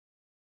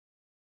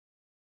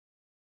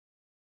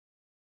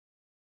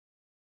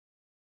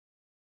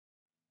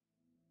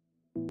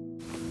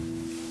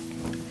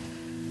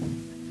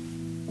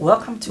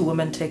Welcome to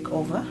Women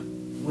Takeover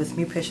with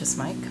me, Precious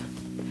Mike.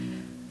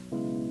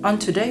 On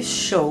today's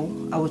show,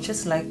 I would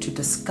just like to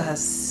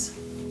discuss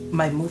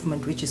my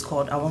movement, which is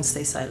called I Won't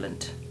Stay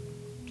Silent.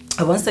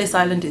 I Won't Stay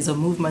Silent is a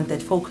movement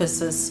that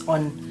focuses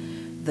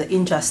on the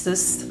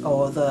injustice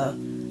or the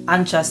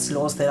unjust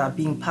laws that are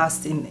being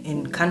passed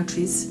in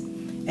countries,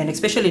 and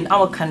especially in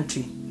our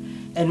country.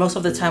 And most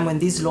of the time when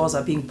these laws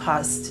are being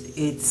passed,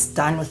 it's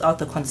done without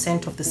the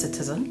consent of the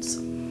citizens,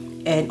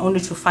 and only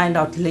to find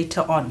out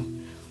later on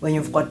when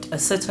you've got a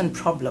certain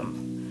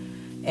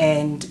problem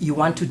and you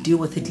want to deal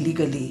with it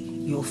legally,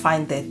 you'll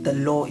find that the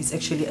law is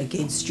actually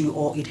against you,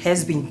 or it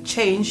has been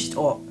changed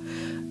or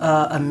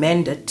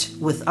amended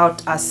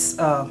without us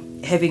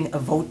having a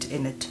vote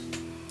in it.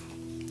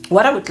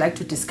 What I would like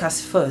to discuss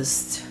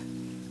first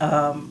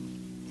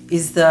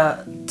is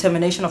the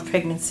Termination of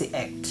Pregnancy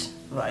Act,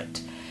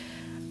 right?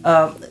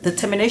 The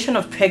Termination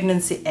of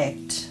Pregnancy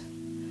Act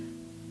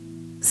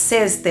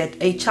says that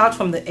a child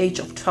from the age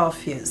of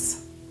 12 years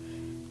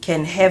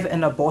can have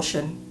an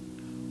abortion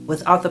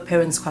without the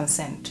parent's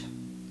consent.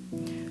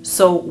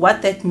 So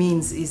what that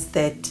means is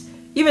that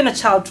even a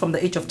child from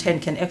the age of 10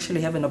 can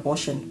actually have an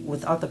abortion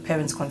without the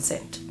parent's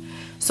consent.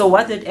 So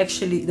what that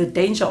actually, the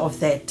danger of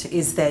that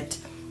is that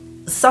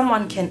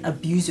someone can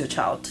abuse your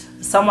child,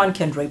 someone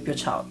can rape your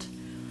child,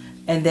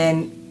 and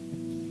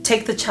then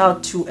take the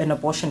child to an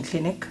abortion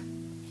clinic.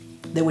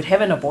 They would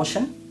have an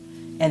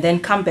abortion and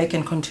then come back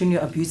and continue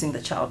abusing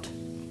the child.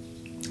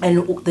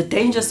 And the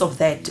dangers of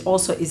that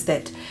also is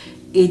that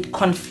it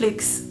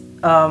conflicts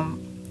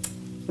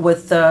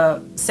with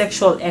the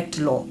Sexual Act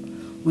law,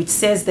 which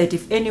says that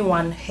if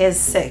anyone has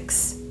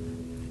sex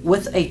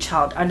with a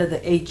child under the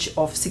age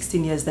of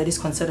 16 years, that is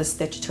considered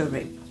statutory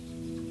rape.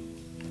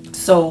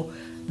 So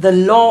the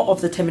law of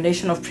the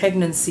termination of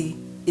pregnancy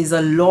is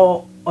a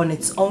law on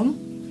its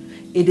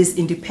own. It is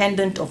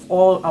independent of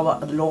all our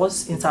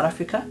laws in South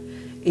Africa.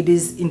 It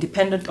is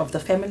independent of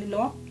the family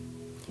law.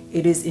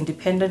 It is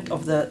independent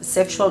of the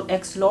Sexual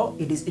Acts law.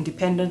 It is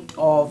independent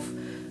of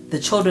the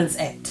Children's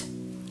Act.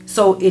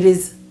 So it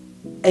is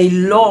a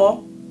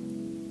law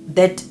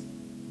that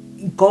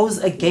goes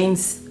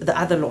against the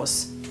other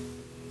laws.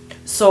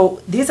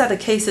 So these are the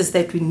cases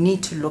that we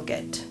need to look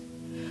at.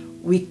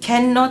 We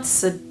cannot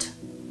sit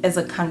as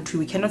a country,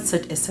 we cannot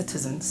sit as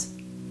citizens,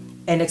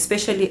 and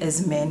especially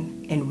as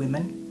men and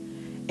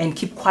women, and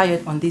keep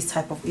quiet on these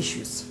type of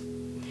issues.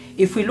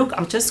 If we look,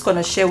 I'm just going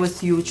to share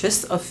with you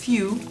just a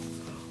few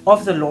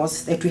of the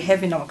laws that we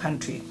have in our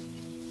country,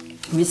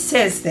 which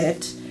says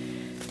that,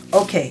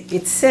 okay,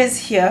 it says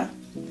here,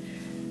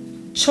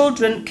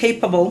 children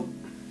capable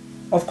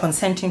of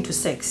consenting to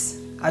sex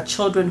are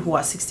children who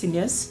are 16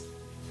 years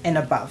and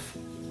above.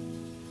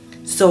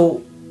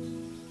 So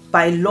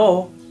by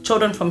law,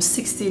 children from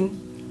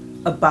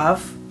 16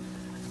 above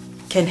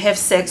can have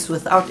sex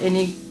without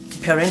any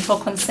parental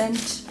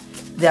consent.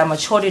 They are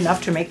mature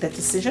enough to make that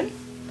decision.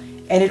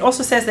 And it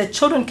also says that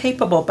children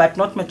capable but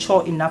not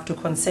mature enough to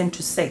consent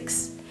to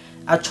sex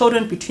are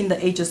children between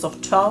the ages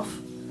of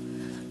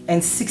 12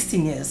 and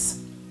 16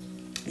 years.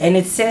 And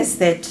it says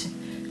that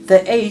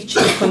the age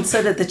is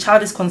considered, the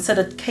child is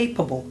considered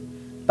capable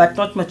but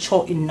not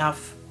mature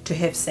enough to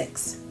have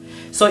sex.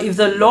 So if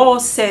the law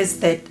says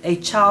that a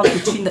child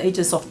between the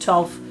ages of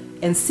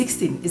 12 and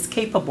 16 is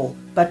capable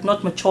but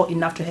not mature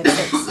enough to have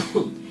sex,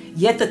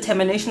 yet the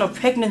Termination of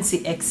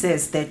Pregnancy Act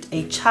says that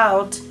a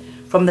child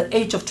from the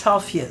age of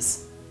 12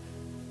 years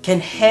can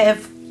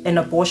have an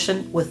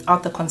abortion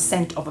without the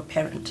consent of a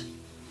parent.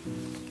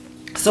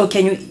 So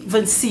can you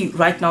even see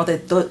right now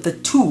that the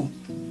two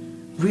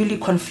really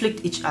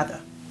conflict each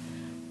other?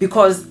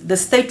 Because the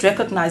state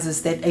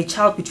recognizes that a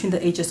child between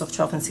the ages of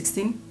 12 and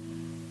 16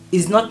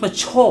 is not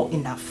mature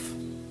enough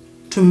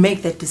to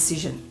make that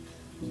decision.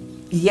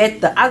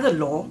 Yet the other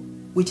law,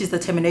 which is the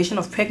Termination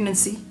of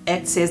Pregnancy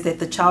Act, says that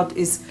the child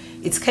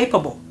it's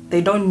capable. They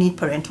don't need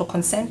parental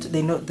consent.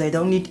 They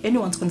don't need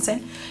anyone's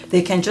consent.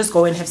 They can just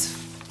go and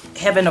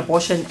have an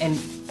abortion, and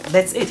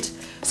that's it.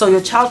 So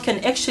your child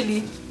can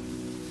actually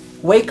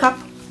wake up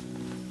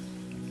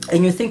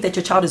and you think that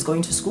your child is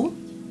going to school,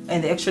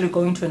 and they're actually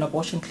going to an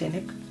abortion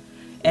clinic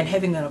and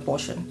having an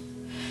abortion.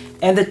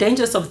 And the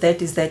dangers of that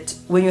is that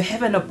when you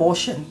have an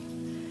abortion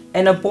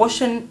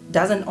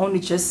doesn't only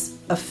just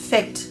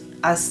affect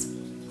us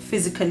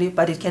physically,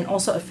 but it can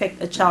also affect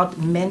a child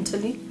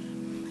mentally,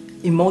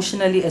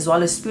 emotionally, as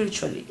well as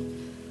spiritually.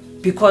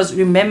 Because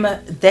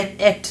remember,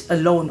 that act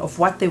alone of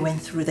what they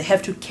went through, they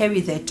have to carry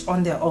that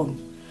on their own.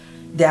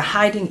 They're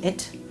hiding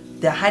it.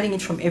 They're hiding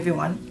it from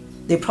everyone.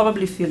 They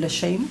probably feel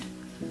ashamed,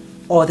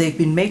 or they've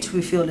been made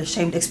to feel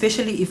ashamed,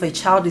 especially if a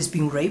child is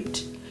being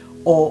raped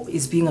or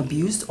is being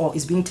abused or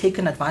is being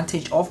taken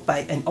advantage of by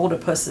an older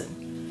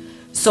person.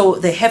 So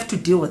they have to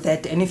deal with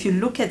that. And if you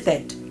look at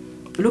that,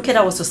 look at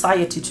our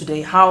society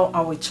today, how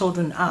our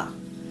children are.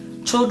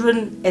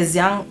 Children as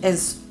young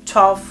as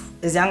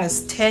 12, as young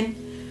as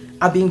 10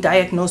 are being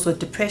diagnosed with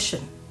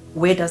depression.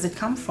 Where does it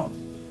come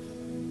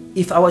from?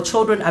 If our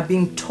children are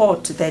being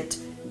taught that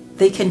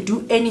they can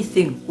do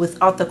anything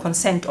without the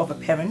consent of a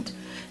parent,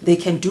 they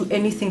can do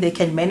anything, they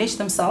can manage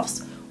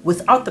themselves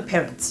without the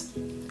parents.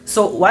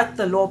 So what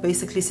the law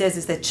basically says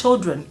is that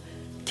children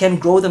can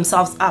grow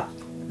themselves up.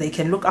 They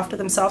can look after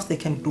themselves. They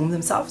can groom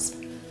themselves.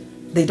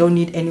 They don't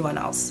need anyone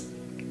else,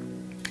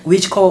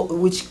 which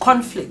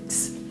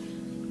conflicts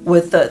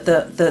with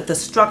the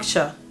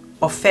structure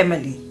of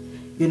family.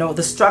 You know,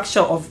 the structure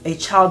of a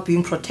child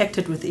being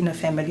protected within a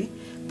family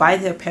by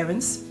their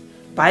parents,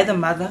 by the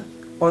mother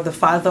or the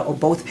father or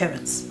both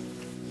parents.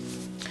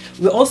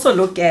 We also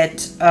look at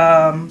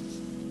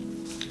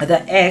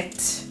the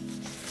act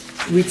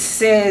which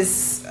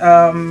says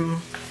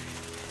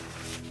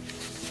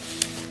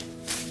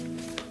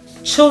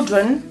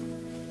children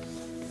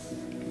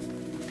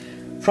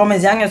from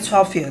as young as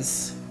 12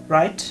 years,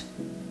 right?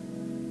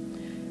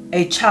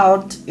 A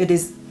child, it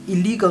is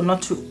illegal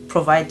not to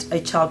provide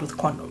a child with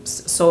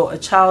condoms. So a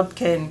child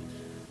can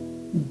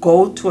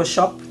go to a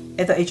shop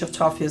at the age of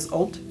 12 years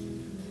old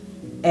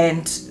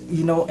and,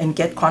 you know, and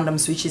get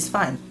condoms, which is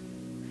fine.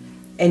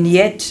 And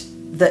yet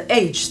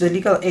the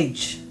legal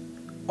age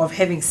of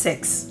having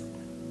sex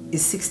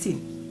is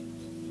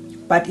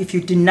 16. But if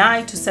you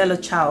deny to sell a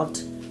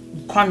child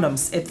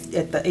condoms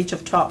at the age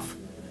of 12,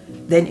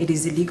 then it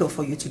is illegal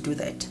for you to do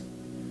that.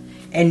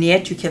 And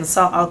yet you can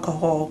sell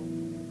alcohol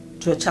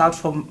to a child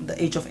from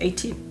the age of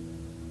 18.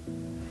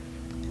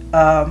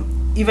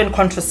 Even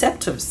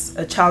contraceptives,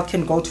 a child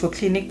can go to a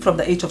clinic from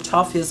the age of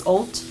 12 years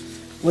old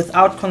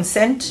without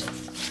consent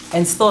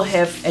and still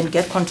have and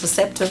get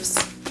contraceptives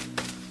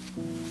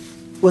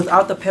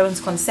without the parents'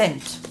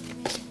 consent.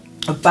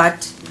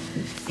 But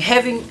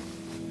having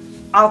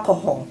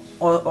alcohol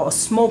or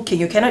smoking,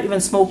 you cannot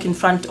even smoke in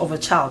front of a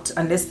child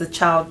unless the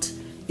child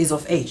is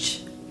of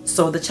age.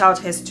 So the child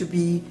has to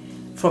be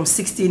from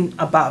 16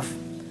 above.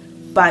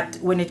 But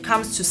when it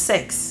comes to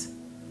sex,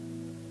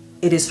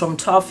 it is from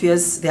 12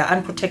 years. They are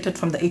unprotected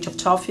from the age of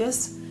 12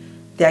 years.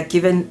 They are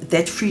given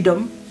that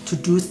freedom to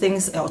do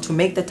things or to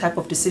make that type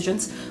of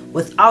decisions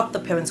without the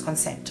parents'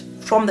 consent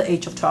from the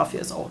age of 12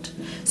 years old.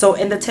 So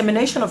in the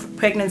Termination of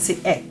Pregnancy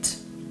Act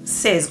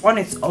says on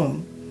its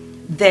own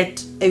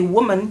that a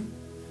woman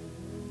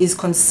is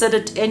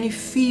considered any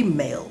person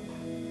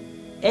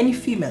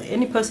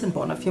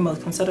born a female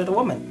is considered a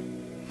woman.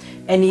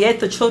 And yet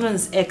the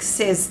Children's Act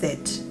says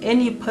that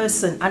any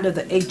person under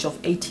the age of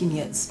 18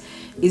 years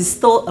is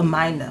still a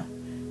minor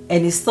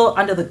and is still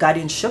under the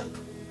guardianship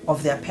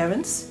of their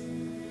parents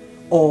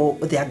or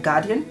their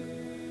guardian.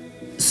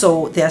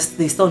 So they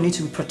still need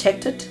to be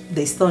protected.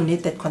 They still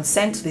need that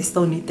consent. They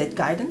still need that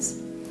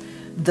guidance.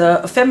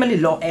 The Family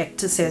Law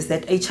Act says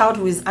that a child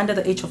who is under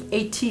the age of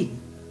 18,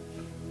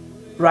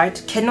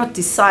 right, cannot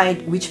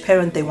decide which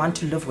parent they want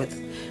to live with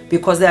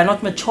because they are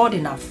not matured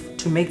enough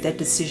to make that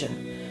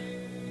decision.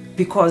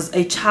 Because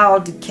a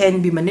child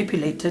can be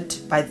manipulated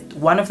by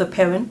one of the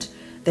parent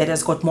that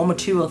has got more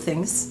material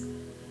things.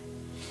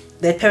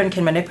 That parent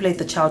can manipulate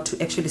the child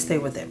to actually stay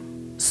with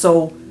them.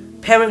 So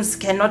parents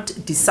cannot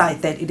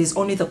decide that. It is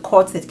only the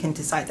courts that can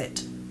decide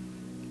that.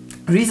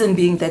 Reason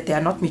being that they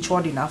are not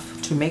matured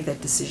enough to make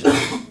that decision.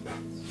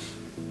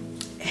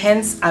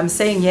 Hence, I'm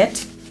saying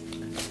yet,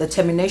 the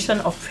Termination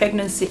of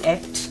Pregnancy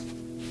Act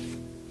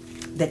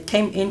that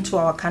came into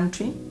our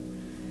country,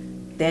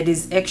 that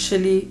is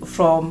actually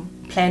from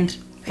Planned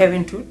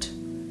Parenthood,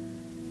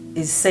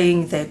 is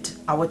saying that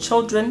our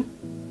children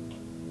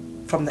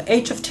from the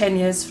age of 10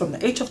 years, from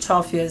the age of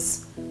 12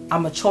 years, are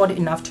matured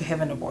enough to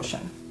have an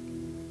abortion.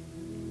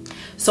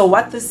 So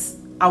what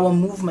our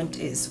movement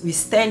is, we're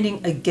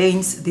standing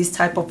against these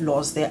type of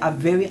laws. They are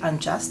very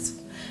unjust.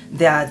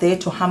 They are there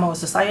to harm our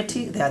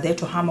society. They are there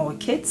to harm our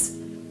kids.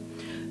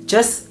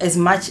 Just as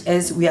much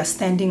as we are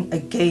standing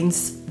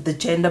against the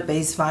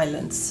gender-based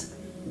violence.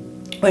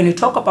 When we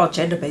talk about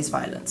gender-based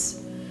violence,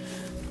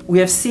 we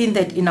have seen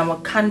that in our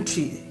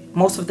country,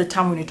 most of the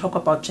time when we talk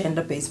about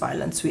gender-based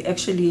violence, we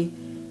actually,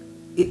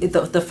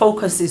 the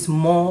focus is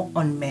more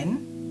on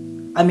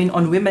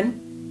on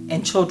women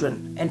and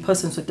children and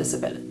persons with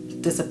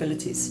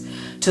disabilities,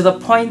 to the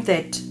point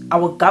that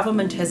our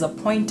government has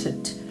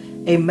appointed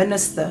a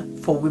minister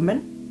for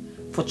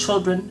women, for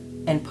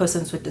children and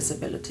persons with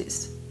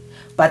disabilities.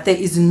 But there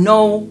is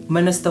no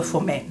minister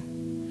for men.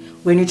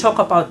 When you talk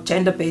about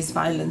gender-based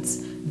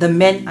violence, the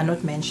men are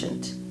not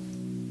mentioned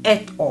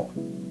at all.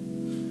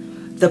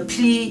 The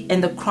plea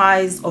and the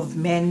cries of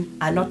men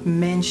are not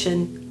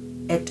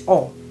mentioned at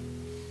all.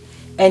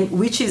 And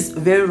which is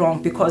very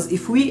wrong, because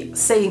if we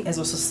saying as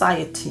a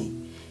society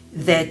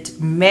that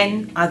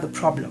men are the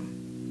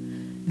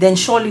problem, then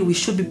surely we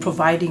should be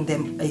providing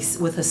them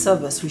with a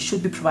service. We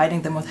should be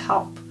providing them with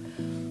help.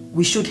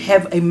 We should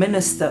have a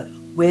minister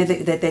where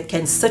that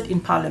can sit in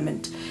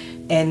parliament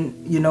and,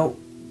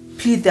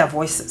 plead their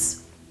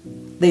voices.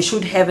 They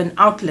should have an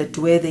outlet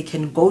where they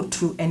can go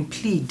to and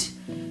plead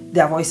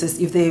their voices.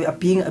 If they are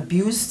being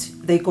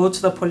abused, they go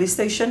to the police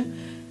station.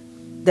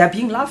 They are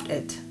being laughed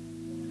at.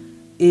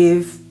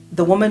 If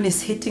the woman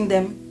is hitting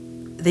them,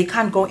 they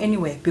can't go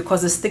anywhere,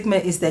 because the stigma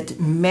is that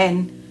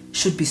men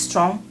should be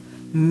strong,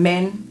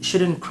 men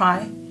shouldn't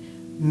cry,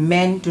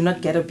 men do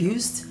not get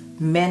abused,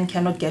 men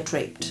cannot get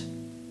raped,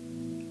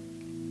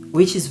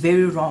 which is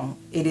very wrong.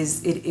 It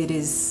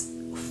is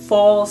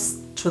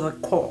falls to the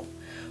core.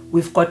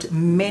 We've got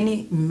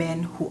many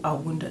men who are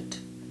wounded.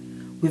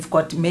 We've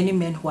got many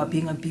men who are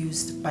being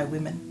abused by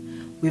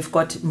women. We've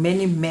got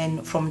many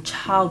men from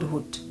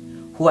childhood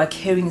who are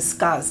carrying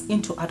scars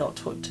into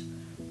adulthood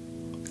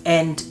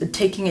and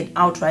taking it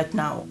out right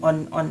now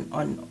on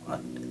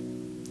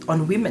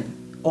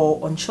women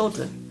or on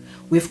children.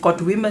 We've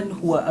got women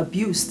who are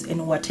abused and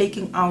who are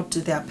taking out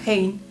their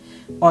pain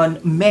on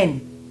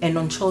men and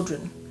on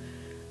children.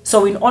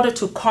 So in order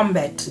to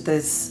combat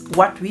this,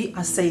 what we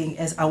are saying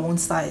as I won't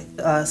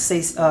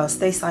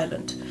stay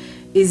silent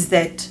is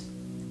that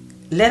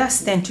let us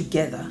stand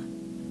together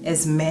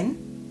as men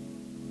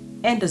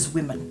and as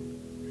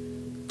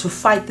women to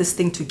fight this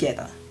thing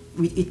together.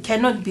 It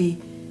cannot be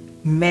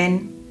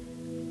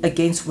men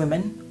against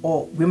women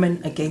or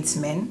women against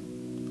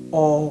men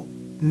or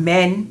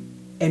men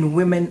and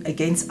women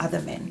against other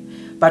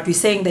men. But we're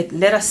saying that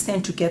let us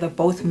stand together,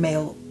 both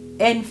male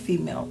and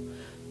female,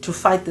 to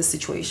fight the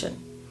situation.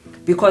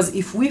 Because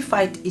if we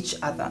fight each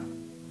other,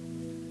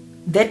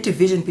 that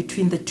division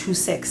between the two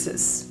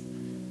sexes,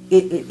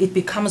 it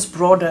becomes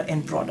broader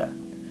and broader,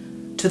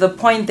 to the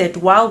point that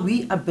while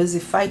we are busy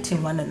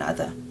fighting one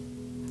another,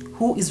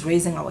 who is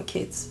raising our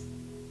kids?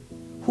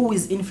 Who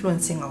is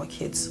influencing our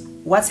kids?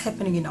 What's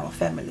happening in our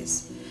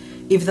families?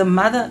 If the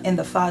mother and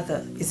the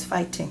father is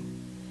fighting,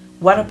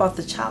 what about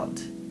the child?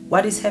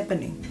 What is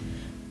happening?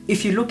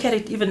 If you look at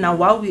it even now,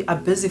 while we are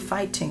busy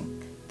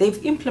fighting,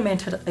 they've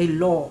implemented a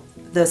law,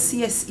 the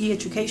CSE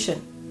education,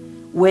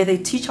 where they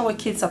teach our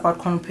kids about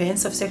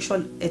comprehensive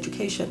sexual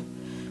education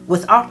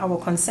without our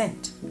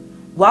consent.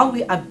 While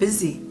we are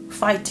busy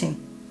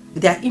fighting,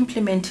 they are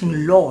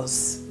implementing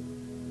laws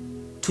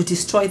to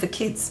destroy the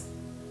kids.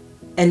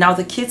 And now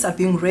the kids are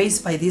being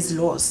raised by these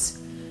laws,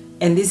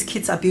 and these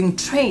kids are being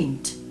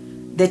trained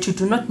that you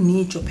do not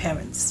need your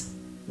parents.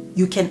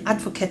 You can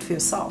advocate for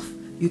yourself.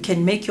 You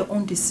can make your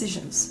own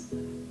decisions.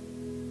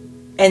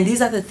 And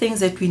these are the things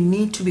that we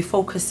need to be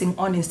focusing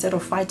on instead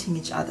of fighting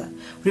each other.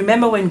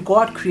 Remember, when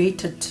God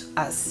created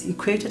us, He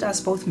created us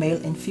both male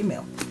and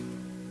female.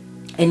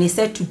 And He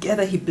said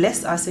together, He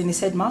blessed us and He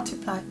said,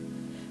 multiply,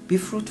 be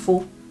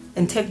fruitful,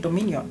 and take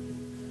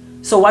dominion.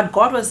 So what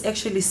God was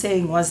actually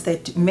saying was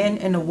that men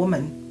and a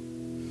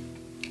woman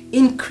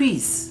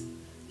increase.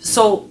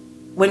 So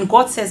when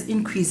God says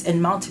increase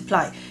and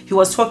multiply, He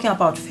was talking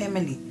about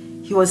family.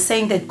 He was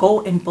saying that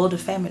go and build a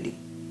family.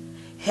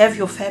 Have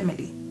your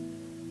family.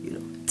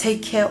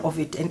 Take care of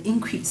it and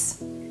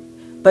increase.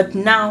 But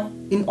now,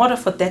 in order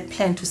for that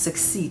plan to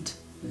succeed,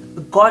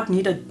 God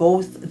needed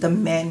both the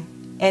man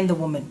and the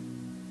woman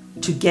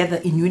together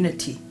in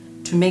unity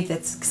to make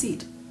that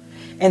succeed.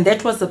 And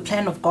that was the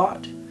plan of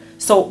God.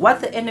 So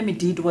what the enemy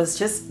did was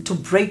just to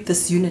break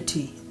this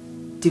unity.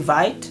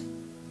 Divide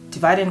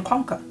and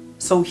conquer.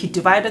 So he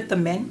divided the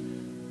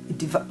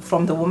men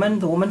from the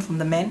woman from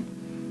the man.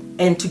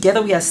 And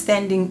together we are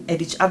standing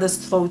at each other's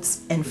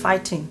throats and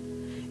fighting,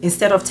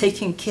 instead of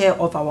taking care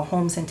of our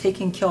homes and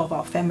taking care of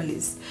our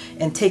families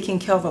and taking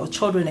care of our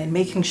children and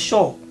making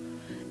sure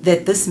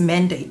that this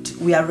mandate,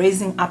 we are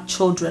raising up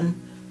children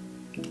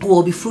who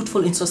will be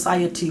fruitful in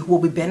society, who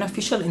will be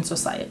beneficial in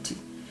society.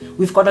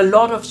 We've got a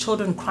lot of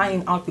children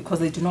crying out because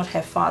they do not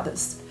have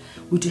fathers.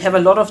 We do have a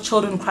lot of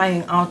children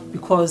crying out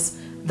because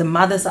the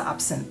mothers are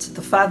absent,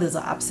 the fathers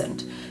are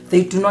absent.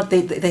 They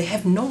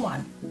have no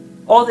one.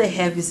 All they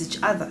have is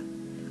each other.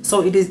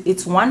 So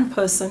it's one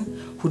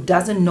person who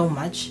doesn't know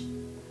much,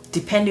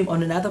 depending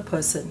on another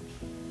person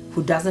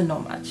who doesn't know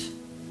much.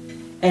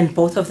 And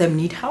both of them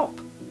need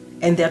help.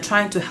 And they're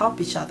trying to help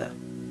each other.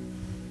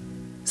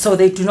 So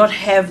they do not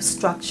have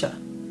structure.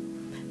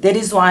 That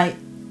is why,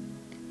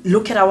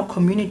 look at our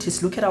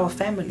communities, look at our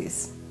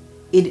families.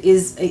 It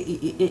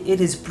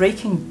is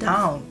breaking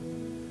down.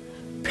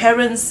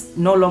 Parents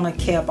no longer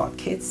care about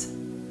kids.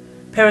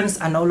 Parents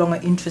are no longer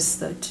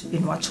interested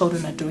in what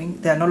children are doing.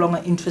 They are no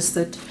longer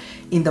interested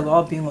in the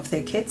well-being of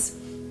their kids.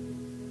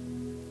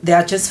 They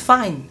are just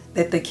fine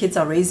that the kids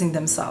are raising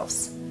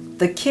themselves.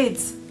 The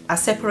kids are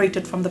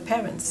separated from the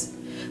parents.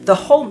 The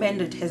whole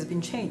mandate has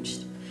been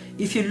changed.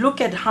 If you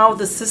look at how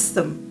the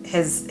system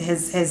has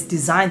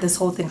designed this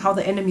whole thing, how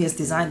the enemy has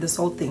designed this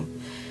whole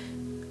thing,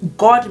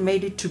 God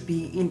made it to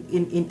be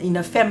in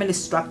a family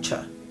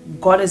structure.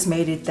 God has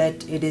made it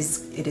that it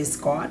is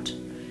God,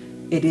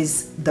 it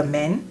is the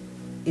man,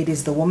 it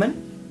is the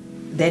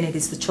woman, then it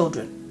is the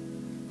children.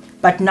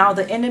 But now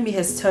the enemy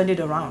has turned it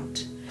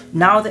around.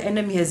 Now the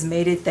enemy has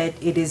made it that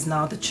it is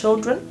now the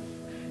children,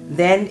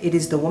 then it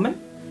is the woman,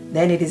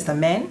 then it is the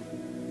man,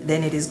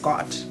 then it is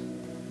God.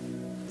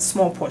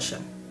 Small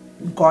portion,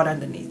 God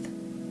underneath.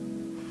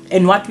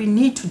 And what we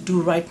need to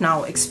do right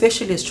now,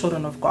 especially as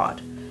children of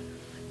God,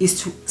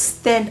 is to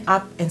stand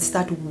up and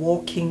start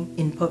walking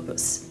in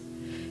purpose.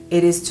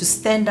 It is to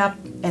stand up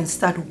and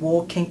start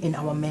walking in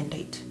our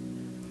mandate.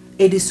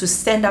 It is to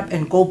stand up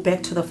and go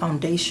back to the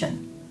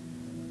foundation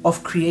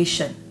of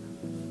creation.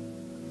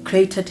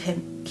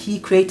 He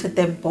created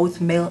them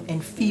both male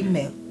and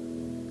female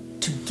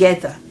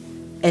together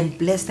and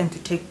blessed them to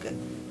take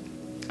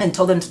and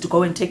told them to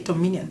go and take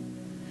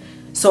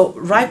dominion. So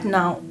right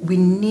now,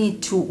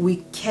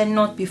 we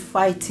cannot be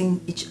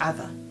fighting each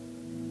other.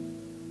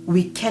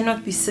 We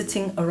cannot be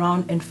sitting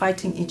around and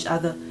fighting each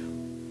other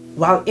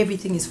while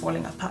everything is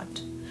falling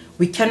apart.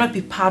 We cannot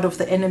be part of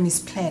the enemy's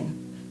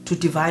plan to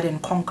divide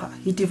and conquer.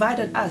 He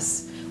divided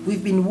us.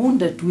 We've been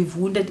wounded. We've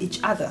wounded each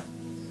other.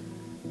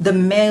 The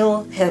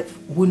male have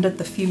wounded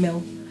the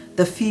female.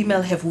 The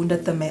female have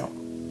wounded the male.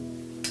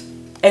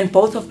 And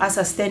both of us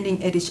are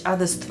standing at each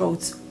other's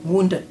throats,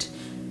 wounded.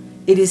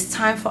 It is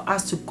time for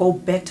us to go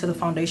back to the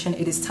foundation.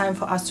 It is time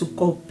for us to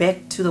go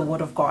back to the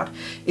Word of God.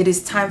 It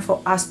is time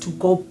for us to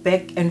go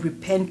back and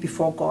repent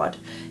before God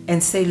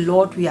and say,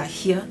 Lord, we are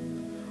here.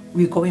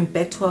 We're going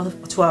back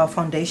to our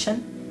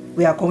foundation.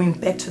 We are going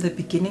back to the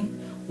beginning,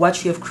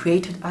 what you have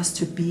created us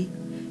to be,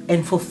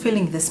 and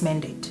fulfilling this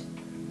mandate.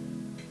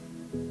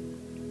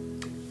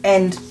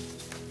 And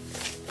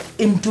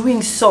in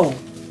doing so,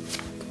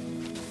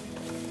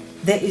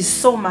 there is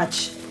so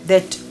much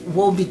that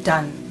will be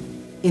done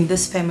in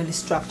this family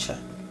structure.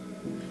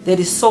 There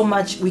is so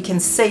much we can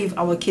save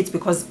our kids,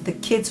 because the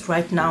kids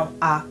right now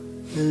are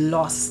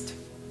lost.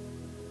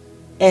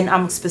 And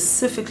I'm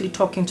specifically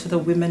talking to the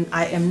women.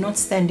 I am not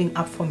standing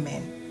up for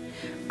men.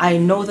 I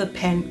know the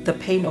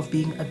pain of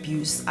being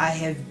abused. I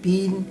have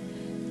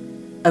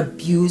been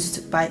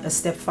abused by a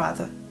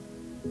stepfather.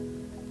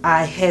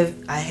 I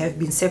have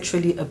been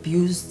sexually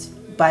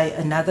abused by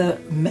another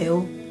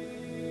male.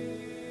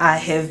 I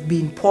have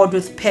been poured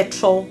with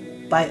petrol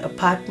by a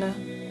partner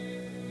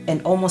and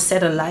almost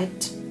set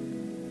alight.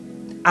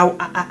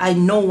 I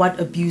know what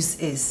abuse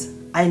is.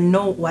 I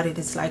know what it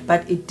is like,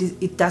 but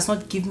it does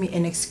not give me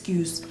an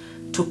excuse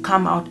to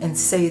come out and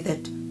say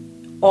that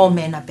all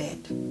men are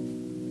bad.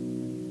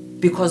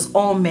 Because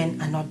all men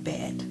are not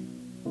bad.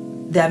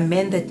 There are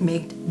men that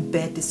make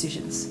bad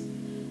decisions.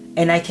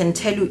 And I can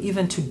tell you,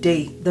 even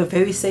today, the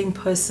very same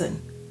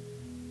person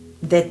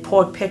that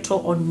poured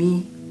petrol on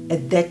me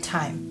at that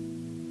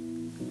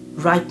time,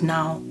 right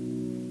now,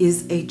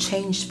 is a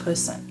changed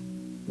person.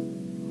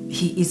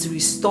 He is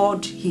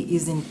restored. He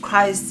is in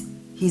Christ.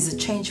 He's a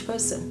changed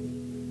person.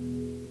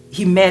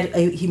 He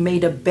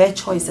made a bad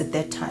choice at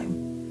that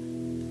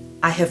time.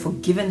 I have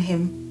forgiven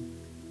him.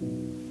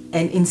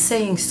 And in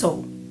saying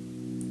so,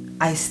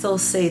 I still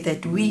say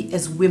that we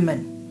as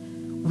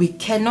women, we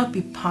cannot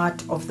be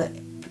part of the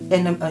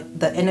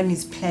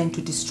enemy's plan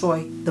to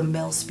destroy the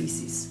male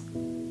species.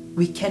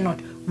 We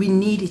cannot. We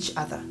need each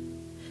other.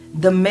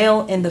 The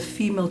male and the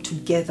female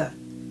together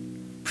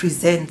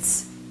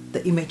presents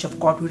the image of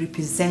God.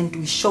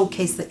 We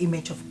showcase the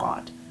image of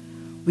God.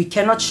 We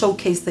cannot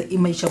showcase the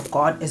image of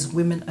God as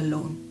women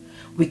alone.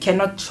 We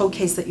cannot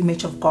showcase the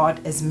image of God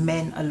as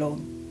men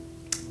alone.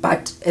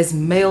 But as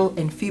male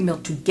and female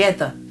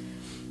together,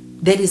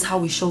 that is how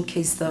we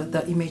showcase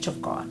the image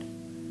of God.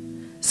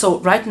 So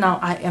right now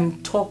I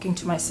am talking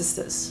to my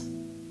sisters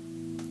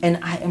and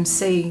I am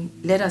saying,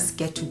 let us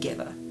get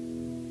together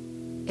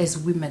as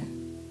women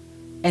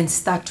and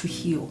start to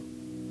heal.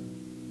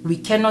 We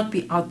cannot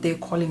be out there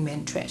calling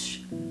men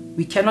trash.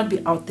 We cannot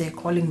be out there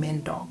calling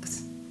men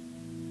dogs.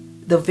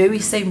 The very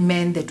same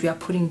men that we are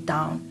putting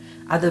down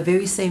are the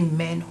very same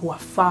men who are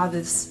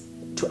fathers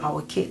to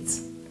our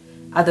kids,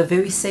 are the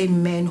very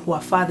same men who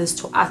are fathers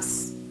to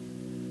us.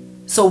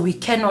 So we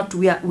cannot,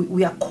 we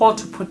are called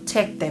to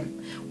protect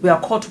them. We are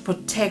called to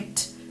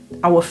protect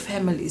our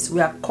families.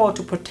 We are called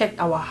to protect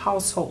our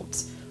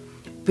households.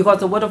 Because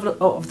the word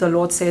of the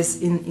Lord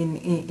says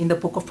in the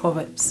book of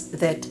Proverbs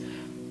that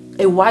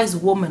a wise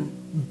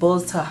woman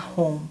builds her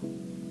home,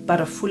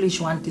 but a foolish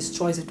one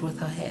destroys it with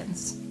her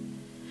hands.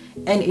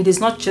 And it is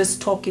not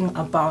just talking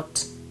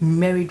about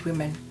married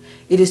women.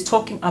 It is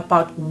talking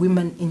about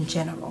women in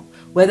general.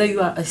 Whether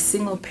you are a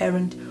single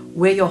parent,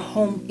 where your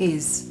home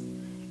is,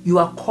 you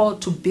are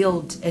called to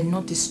build and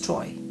not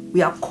destroy.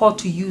 We are called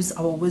to use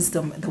our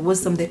wisdom, the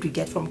wisdom that we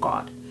get from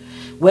God.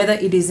 Whether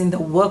it is in the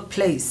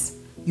workplace,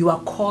 you are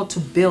called to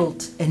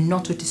build and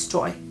not to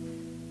destroy.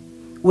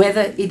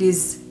 Whether it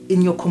is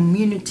in your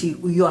community,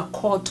 you are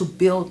called to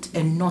build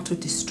and not to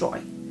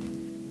destroy.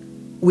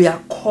 We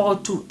are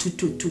called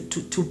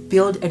to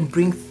build and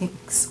bring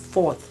things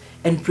forth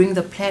and bring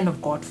the plan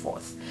of God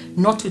forth,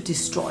 not to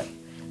destroy.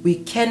 We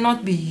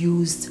cannot be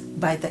used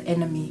by the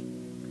enemy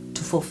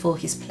to fulfill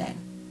his plan.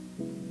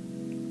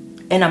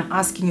 And I'm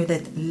asking you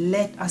that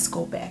let us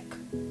go back.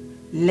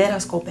 Let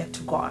us go back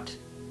to God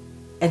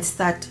and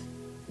start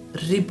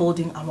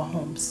rebuilding our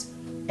homes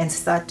and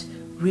start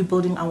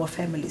rebuilding our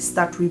families,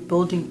 start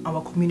rebuilding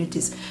our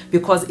communities,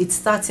 because it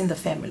starts in the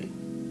family.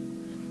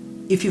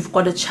 If you've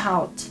got a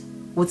child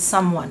with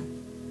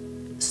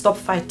someone, stop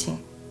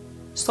fighting.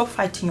 Stop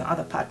fighting your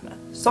other partner.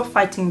 Stop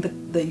fighting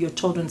your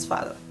children's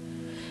father.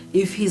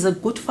 If he's a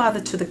good father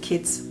to the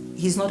kids,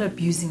 he's not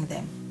abusing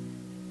them.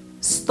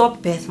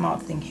 Stop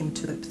bad-mouthing him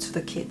to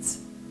the kids.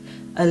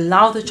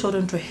 Allow the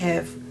children to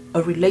have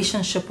a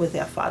relationship with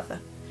their father.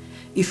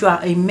 If you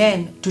are a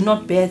man, do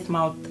not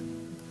bad-mouth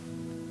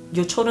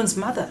your children's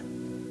mother.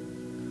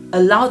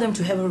 Allow them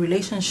to have a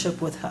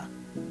relationship with her.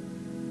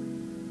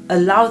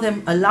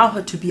 Allow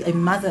her to be a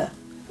mother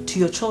to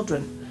your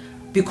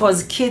children.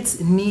 because kids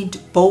need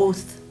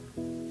both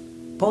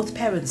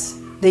parents.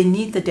 They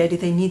need the daddy,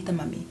 they need the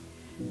mommy.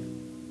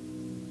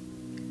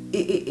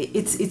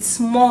 It's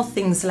small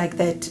things like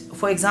that.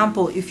 For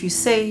example, if you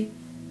say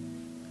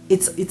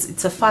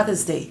it's a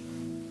Father's Day,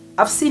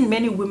 I've seen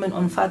many women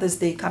on Father's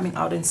Day coming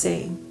out and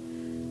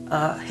saying,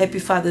 happy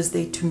Father's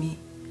Day to me,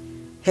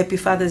 happy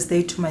Father's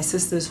Day to my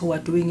sisters who are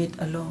doing it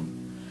alone.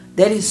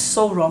 That is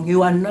so wrong.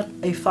 You are not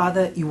a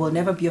father, you will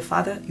never be a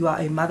father, you are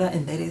a mother,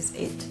 and that is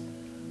it.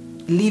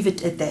 Leave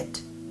it at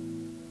that.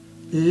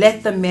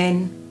 Let the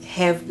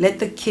let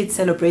the kids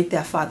celebrate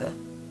their father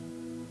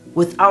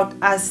without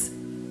us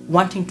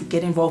wanting to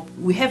get involved.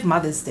 We have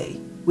Mother's Day,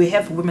 we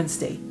have Women's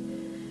Day.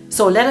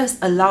 So let us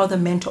allow the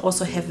men to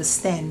also have a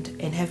stand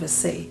and have a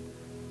say,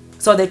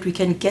 so that we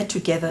can get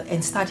together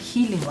and start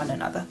healing one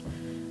another,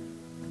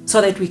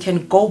 so that we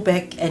can go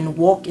back and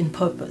walk in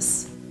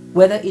purpose,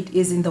 whether it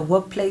is in the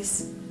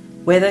workplace,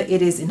 whether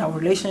it is in our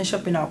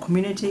relationship, in our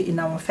community, in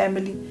our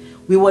family.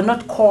 We were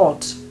not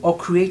called or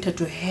created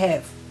to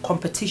have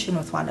competition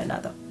with one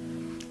another,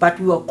 but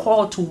we were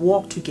called to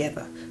walk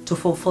together to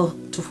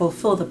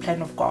fulfill the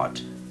plan of God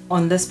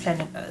on this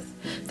planet Earth.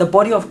 The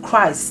body of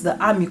Christ, the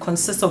army,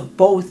 consists of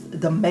both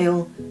the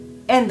male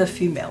and the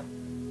female.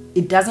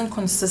 It doesn't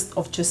consist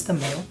of just the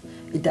male,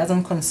 it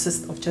doesn't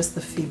consist of just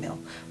the female,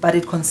 but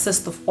it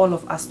consists of all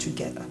of us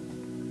together.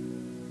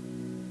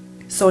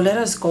 So let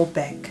us go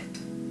back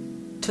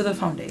to the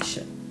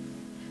foundation.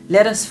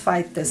 Let us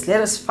fight this.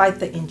 Let us fight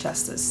the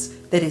injustice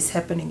that is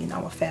happening in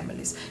our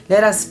families.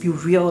 Let us be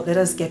real. Let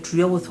us get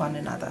real with one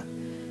another.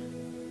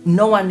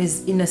 No one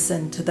is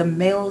innocent. The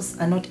males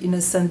are not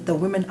innocent. The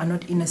women are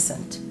not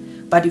innocent.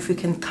 But if we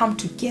can come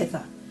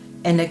together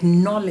and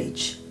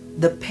acknowledge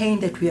the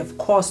pain that we have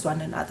caused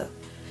one another,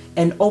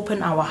 and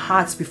open our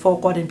hearts before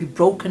God and be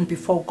broken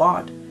before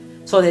God,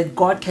 so that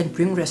God can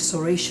bring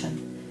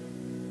restoration,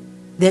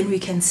 then we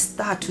can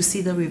start to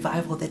see the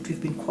revival that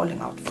we've been calling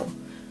out for.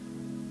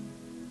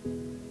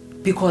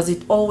 Because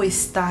it always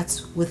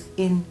starts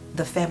within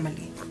the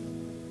family.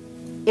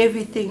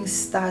 Everything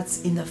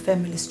starts in the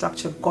family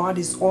structure. God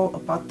is all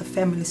about the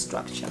family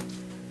structure.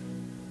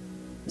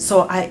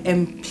 So I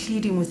am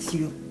pleading with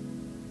you,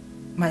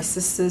 my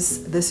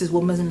sisters, this is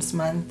Women's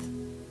Month.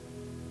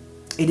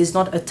 It is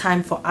not a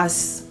time for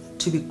us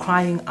to be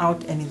crying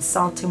out and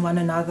insulting one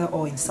another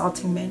or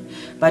insulting men,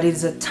 but it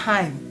is a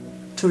time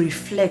to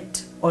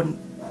reflect on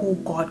who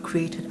God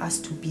created us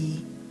to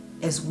be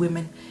as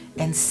women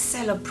and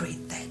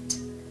celebrate that.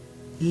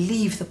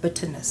 Leave the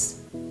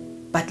bitterness,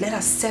 but let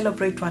us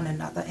celebrate one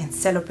another and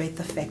celebrate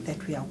the fact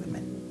that we are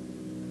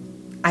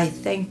women. I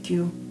thank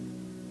you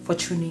for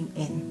tuning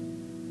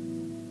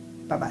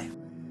in. Bye-bye.